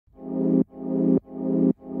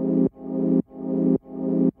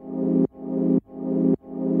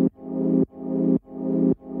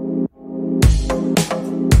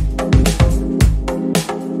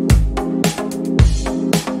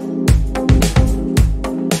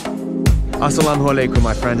Assalamu alaikum,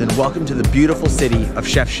 my friend, and welcome to the beautiful city of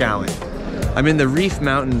Chefchaouen. I'm in the Rif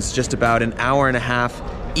Mountains, just about an hour and a half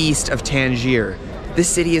east of Tangier. This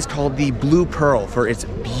city is called the Blue Pearl for its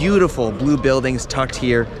beautiful blue buildings tucked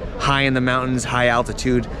here, high in the mountains, high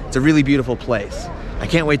altitude. It's a really beautiful place. I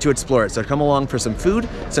can't wait to explore it, so come along for some food,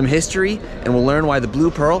 some history, and we'll learn why the Blue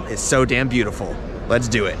Pearl is so damn beautiful. Let's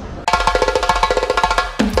do it.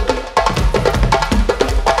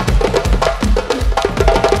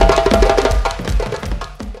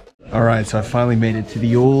 All right, so I finally made it to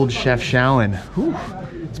the old Chefchaouen.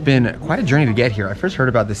 It's been quite a journey to get here. I first heard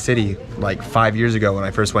about this city like 5 years ago when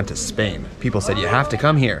I first went to Spain. People said, you have to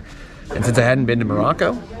come here. And since I hadn't been to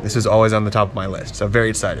Morocco, this is always on the top of my list, so very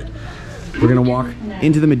excited. We're gonna walk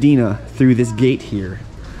into the Medina through this gate here,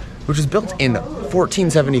 which was built in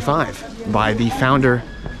 1475 by the founder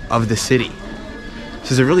of the city.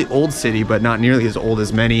 This is a really old city, but not nearly as old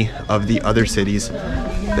as many of the other cities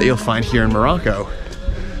that you'll find here in Morocco.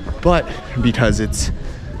 But because it's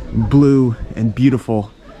blue and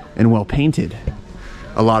beautiful and well painted,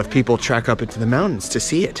 a lot of people trek up into the mountains to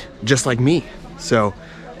see it, just like me. So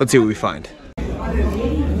let's see what we find.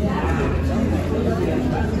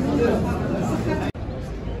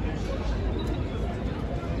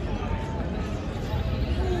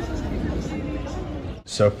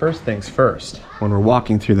 So first things first, when we're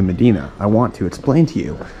walking through the Medina, I want to explain to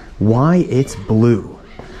you why it's blue.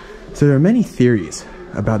 So there are many theories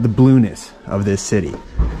about the blueness of this city.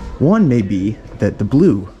 One may be that the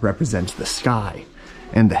blue represents the sky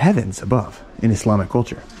and the heavens above in Islamic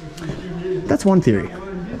culture. That's one theory.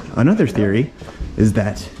 Another theory is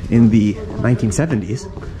that in the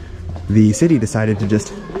 1970s, the city decided to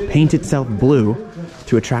just paint itself blue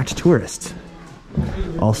to attract tourists.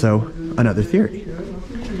 Also, another theory.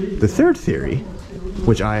 The third theory,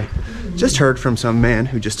 which I just heard from some man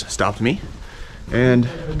who just stopped me and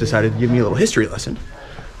decided to give me a little history lesson,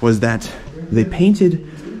 was that they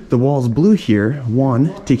painted the walls blue here,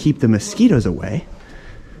 one, to keep the mosquitoes away,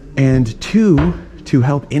 and two, to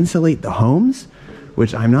help insulate the homes,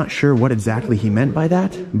 which I'm not sure what exactly he meant by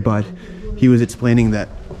that, but he was explaining that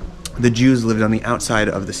the Jews lived on the outside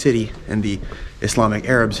of the city and the Islamic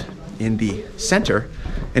Arabs in the center,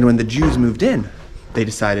 and when the Jews moved in, they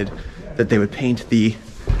decided that they would paint the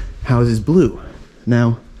houses blue.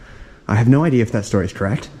 Now, I have no idea if that story is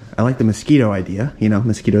correct. I like the mosquito idea. You know,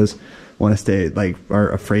 mosquitoes want to stay, like,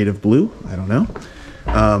 are afraid of blue. I don't know.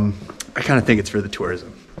 I kind of think it's for the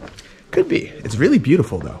tourism. Could be. It's really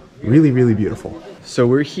beautiful, though. Really, really beautiful. So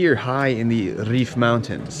we're here high in the Rif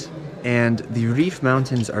Mountains. And the Rif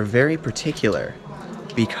Mountains are very particular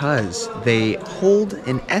because they hold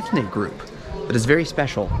an ethnic group that is very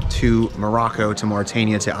special to Morocco, to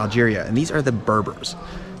Mauritania, to Algeria. And these are the Berbers.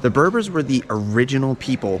 The Berbers were the original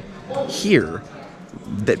people here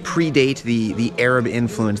that predate the Arab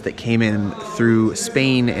influence that came in through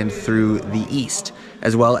Spain and through the East,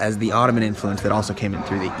 as well as the Ottoman influence that also came in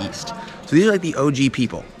through the East. So these are like the OG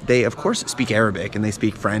people. They, of course, speak Arabic and they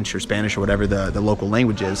speak French or Spanish or whatever the local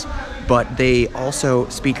language is, but they also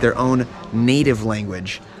speak their own native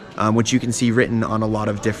language, which you can see written on a lot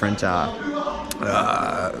of different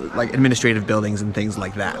like administrative buildings and things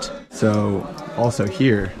like that. So also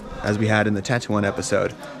here, as we had in the Chefchaouen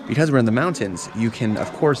episode, because we're in the mountains, you can,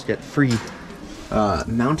 of course, get free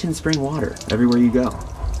mountain spring water everywhere you go.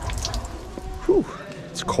 Whew,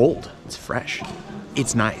 it's cold, it's fresh,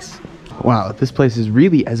 it's nice. Wow, this place is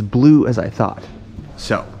really as blue as I thought.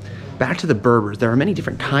 So, back to the Berbers. There are many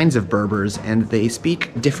different kinds of Berbers, and they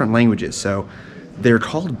speak different languages. So, they're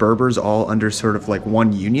called Berbers all under sort of like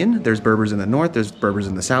one union. There's Berbers in the north, there's Berbers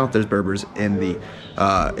in the south, there's Berbers in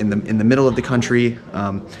the middle of the country.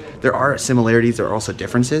 There are similarities, there are also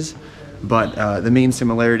differences, but the main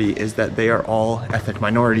similarity is that they are all ethnic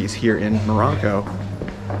minorities here in Morocco,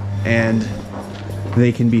 and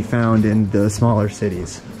they can be found in the smaller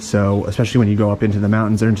cities. So especially when you go up into the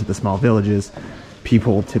mountains or into the small villages,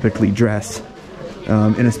 people typically dress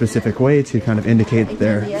in a specific way to kind of indicate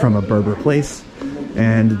they're from a Berber place.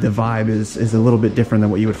 And the vibe is a little bit different than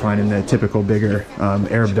what you would find in the typical bigger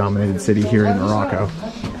Arab-dominated city here in Morocco.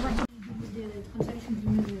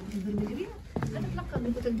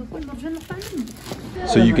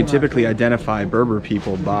 So you can typically identify Berber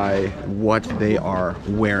people by what they are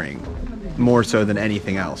wearing, more so than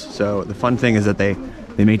anything else. So the fun thing is that they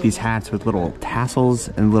make these hats with little tassels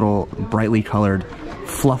and little brightly colored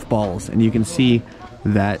fluff balls, and you can see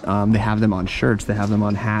that they have them on shirts, they have them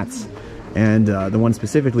on hats. And the one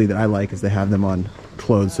specifically that I like is they have them on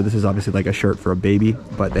clothes. So this is obviously like a shirt for a baby,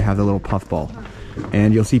 but they have the little puff ball.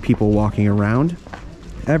 And you'll see people walking around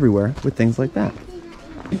everywhere with things like that.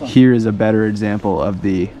 Here is a better example of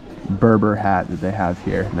the Berber hat that they have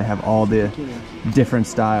here. They have all the different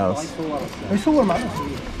styles.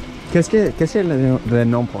 Qu'est-ce que le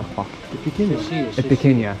nom pour ça? C'est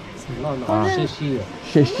pequeña.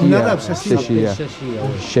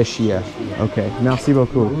 Chefchaouen. Okay, merci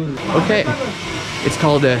beaucoup. Okay, it's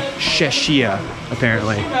called a Chefchaouen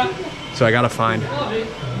apparently. So I gotta find.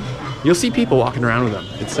 You'll see people walking around with them.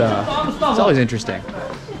 It's always interesting.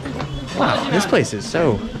 Wow, this place is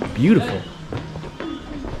so beautiful.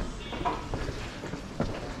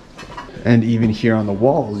 And even here on the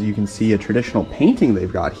walls, you can see a traditional painting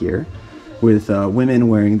they've got here with women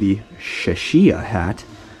wearing the Chefchaouen hat.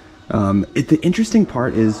 The interesting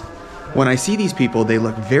part is when I see these people, they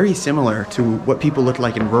look very similar to what people look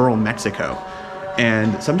like in rural Mexico.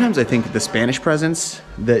 And sometimes I think the Spanish presence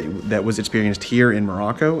that was experienced here in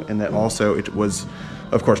Morocco, and that also it was,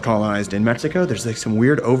 of course, colonized in Mexico, there's like some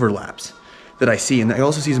weird overlaps that I see. And I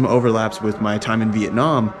also see some overlaps with my time in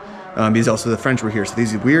Vietnam, because also the French were here. So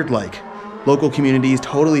these weird like local communities,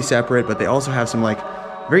 totally separate, but they also have some like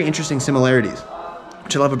very interesting similarities,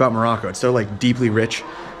 which I love about Morocco. It's so like deeply rich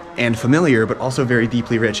and familiar, but also very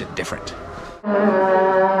deeply rich and different.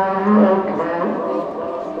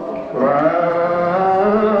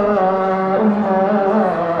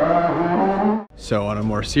 So on a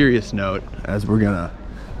more serious note, as we're gonna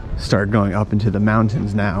start going up into the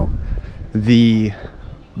mountains now, the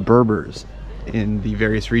Berbers in the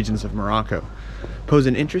various regions of Morocco pose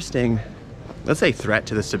an interesting, let's say, threat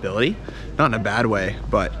to the stability. Not in a bad way,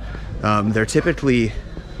 but they're typically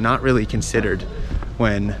not really considered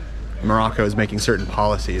when Morocco is making certain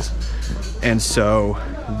policies. And so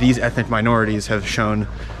these ethnic minorities have shown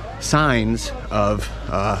signs of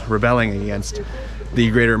rebelling against the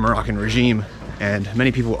greater Moroccan regime. And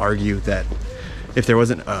many people argue that if there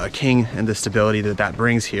wasn't a king and the stability that that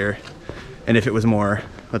brings here, and if it was more,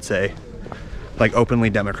 let's say, like openly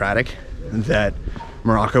democratic, that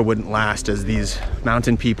Morocco wouldn't last, as these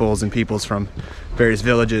mountain peoples and peoples from various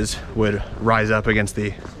villages would rise up against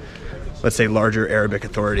the, let's say, larger Arabic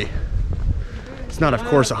authority. It's not, of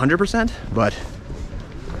course, 100%, but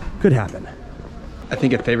could happen. I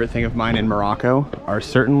think a favorite thing of mine in Morocco are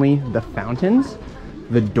certainly the fountains,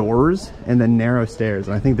 the doors, and the narrow stairs.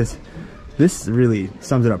 And I think this really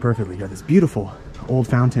sums it up perfectly. You got this beautiful old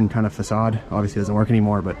fountain kind of facade. Obviously it doesn't work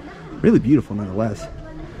anymore, but really beautiful nonetheless.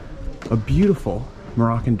 A beautiful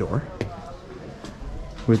Moroccan door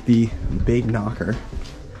with the big knocker.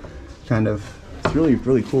 Kind of, it's really,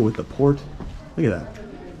 really cool with the port. Look at that.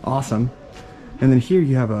 Awesome. And then here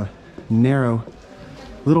you have a narrow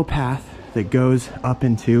little path that goes up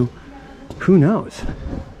into, who knows?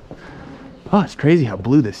 Oh, it's crazy how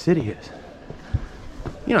blue this city is.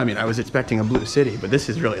 You know, I mean, I was expecting a blue city, but this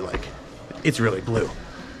is really like, it's really blue.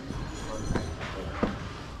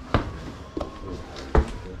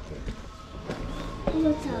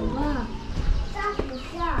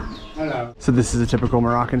 So this is a typical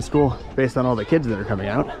Moroccan school based on all the kids that are coming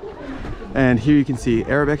out. And here you can see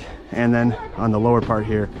Arabic, and then on the lower part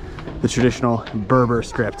here, the traditional Berber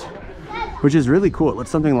script, which is really cool. It looks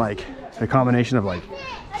something like a combination of like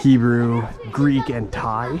Hebrew, Greek, and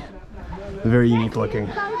Thai. Very unique looking.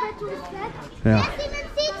 Yeah.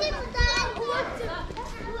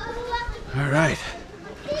 All right,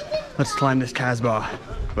 let's climb this Casbah.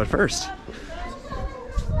 But first,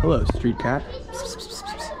 hello, street cat.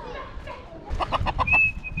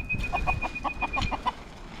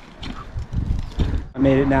 I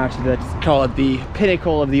made it now to call it the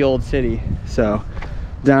pinnacle of the old city. So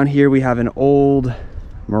down here we have an old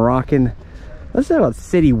Moroccan, let's say about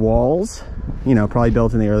city walls, you know, probably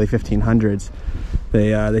built in the early 1500s.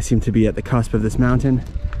 They seem to be at the cusp of this mountain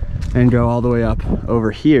and go all the way up over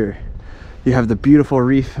here. You have the beautiful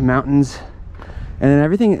Reef Mountains, and then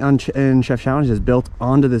everything in Chefchaouen is built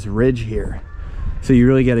onto this ridge here. So you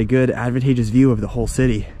really get a good advantageous view of the whole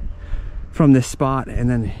city from this spot, and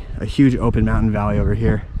then a huge open mountain valley over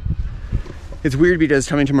here. It's weird because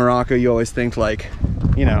coming to Morocco, you always think like,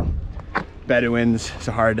 you know, Bedouins,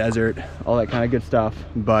 Sahara Desert, all that kind of good stuff.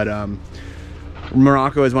 But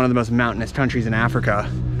Morocco is one of the most mountainous countries in Africa,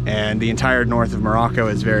 and the entire north of Morocco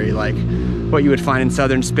is very like what you would find in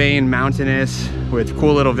southern Spain, mountainous with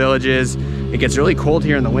cool little villages. It gets really cold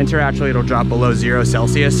here in the winter. Actually, it'll drop below 0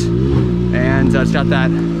 Celsius, and it's got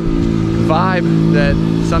that vibe that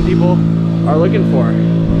some people are looking for.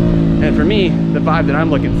 And for me, the vibe that I'm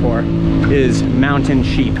looking for is mountain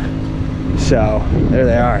sheep. So there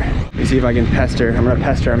they are. Let me see if I can pester. I'm gonna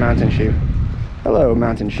pester a mountain sheep. Hello,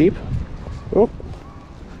 mountain sheep. Oh,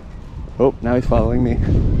 oh, now he's following me.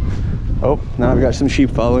 Oh, now I've got some sheep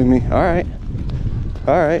following me. All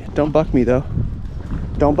right, don't buck me though.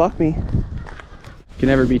 Don't buck me. can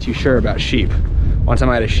never be too sure about sheep. One time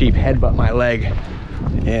I had a sheep headbutt my leg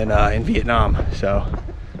in Vietnam. So,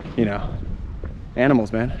 you know,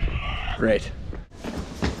 animals, man. Great.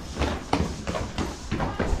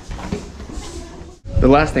 The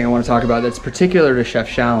last thing I want to talk about that's particular to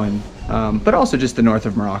Chefchaouen, but also just the north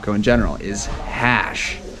of Morocco in general, is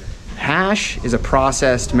hash. Hash is a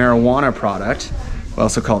processed marijuana product,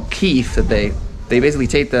 also called keef, that they basically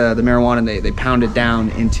take the marijuana and they pound it down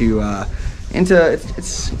into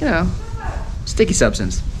it's you know, sticky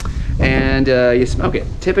substance, and you smoke it.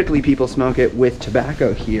 Typically people smoke it with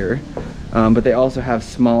tobacco here, but they also have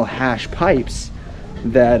small hash pipes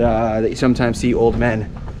that you sometimes see old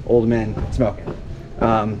men smoking.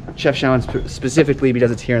 Chefchaouen specifically,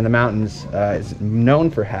 because it's here in the mountains, is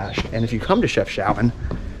known for hash. And if you come to Chefchaouen,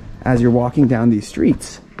 as you're walking down these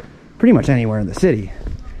streets, pretty much anywhere in the city,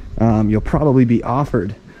 you'll probably be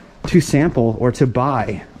offered to sample or to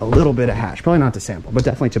buy a little bit of hash. Probably not to sample, but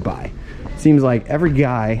definitely to buy. Seems like every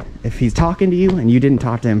guy, if he's talking to you and you didn't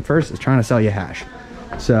talk to him first, is trying to sell you hash.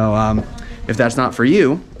 So if that's not for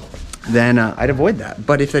you, then I'd avoid that.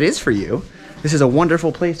 But if it is for you, this is a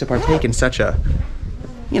wonderful place to partake in such a,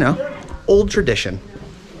 you know, old tradition.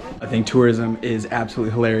 I think tourism is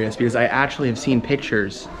absolutely hilarious because I actually have seen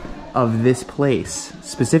pictures of this place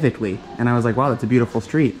specifically, and I was like, wow, that's a beautiful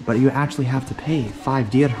street, but you actually have to pay 5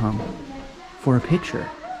 dirham for a picture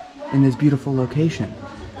in this beautiful location.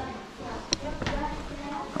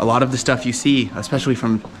 A lot of the stuff you see, especially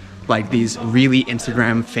from like these really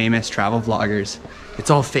Instagram famous travel vloggers, it's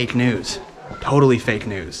all fake news. Totally fake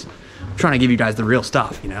news. I'm trying to give you guys the real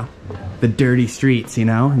stuff, you know? The dirty streets, you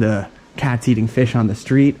know? The cats eating fish on the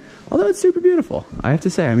street. Although it's super beautiful, I have to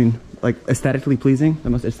say. I mean, like aesthetically pleasing, the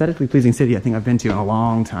most aesthetically pleasing city I think I've been to in a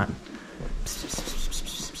long time.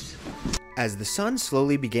 As the sun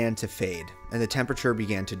slowly began to fade and the temperature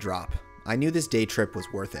began to drop, I knew this day trip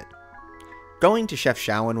was worth it. Going to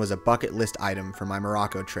Chefchaouen was a bucket list item for my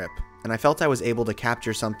Morocco trip, and I felt I was able to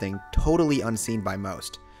capture something totally unseen by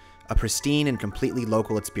most, a pristine and completely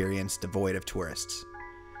local experience devoid of tourists.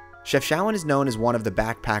 Chefchaouen is known as one of the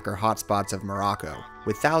backpacker hotspots of Morocco,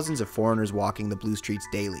 with thousands of foreigners walking the blue streets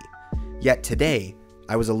daily. Yet today,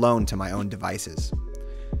 I was alone to my own devices.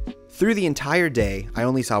 Through the entire day, I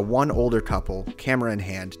only saw one older couple, camera in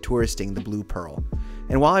hand, touristing the Blue Pearl.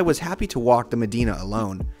 And while I was happy to walk the Medina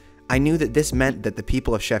alone, I knew that this meant that the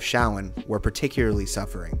people of Chefchaouen were particularly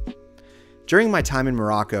suffering. During my time in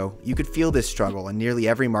Morocco, you could feel this struggle in nearly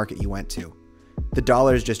every market you went to. The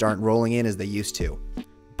dollars just aren't rolling in as they used to.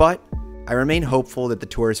 But I remain hopeful that the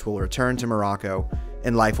tourists will return to Morocco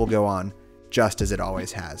and life will go on just as it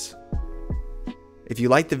always has. If you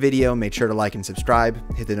liked the video, make sure to like and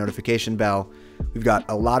subscribe, hit the notification bell. We've got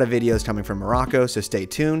a lot of videos coming from Morocco, so stay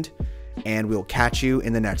tuned, and we'll catch you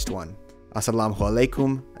in the next one. Assalamu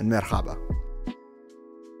alaikum and merhaba.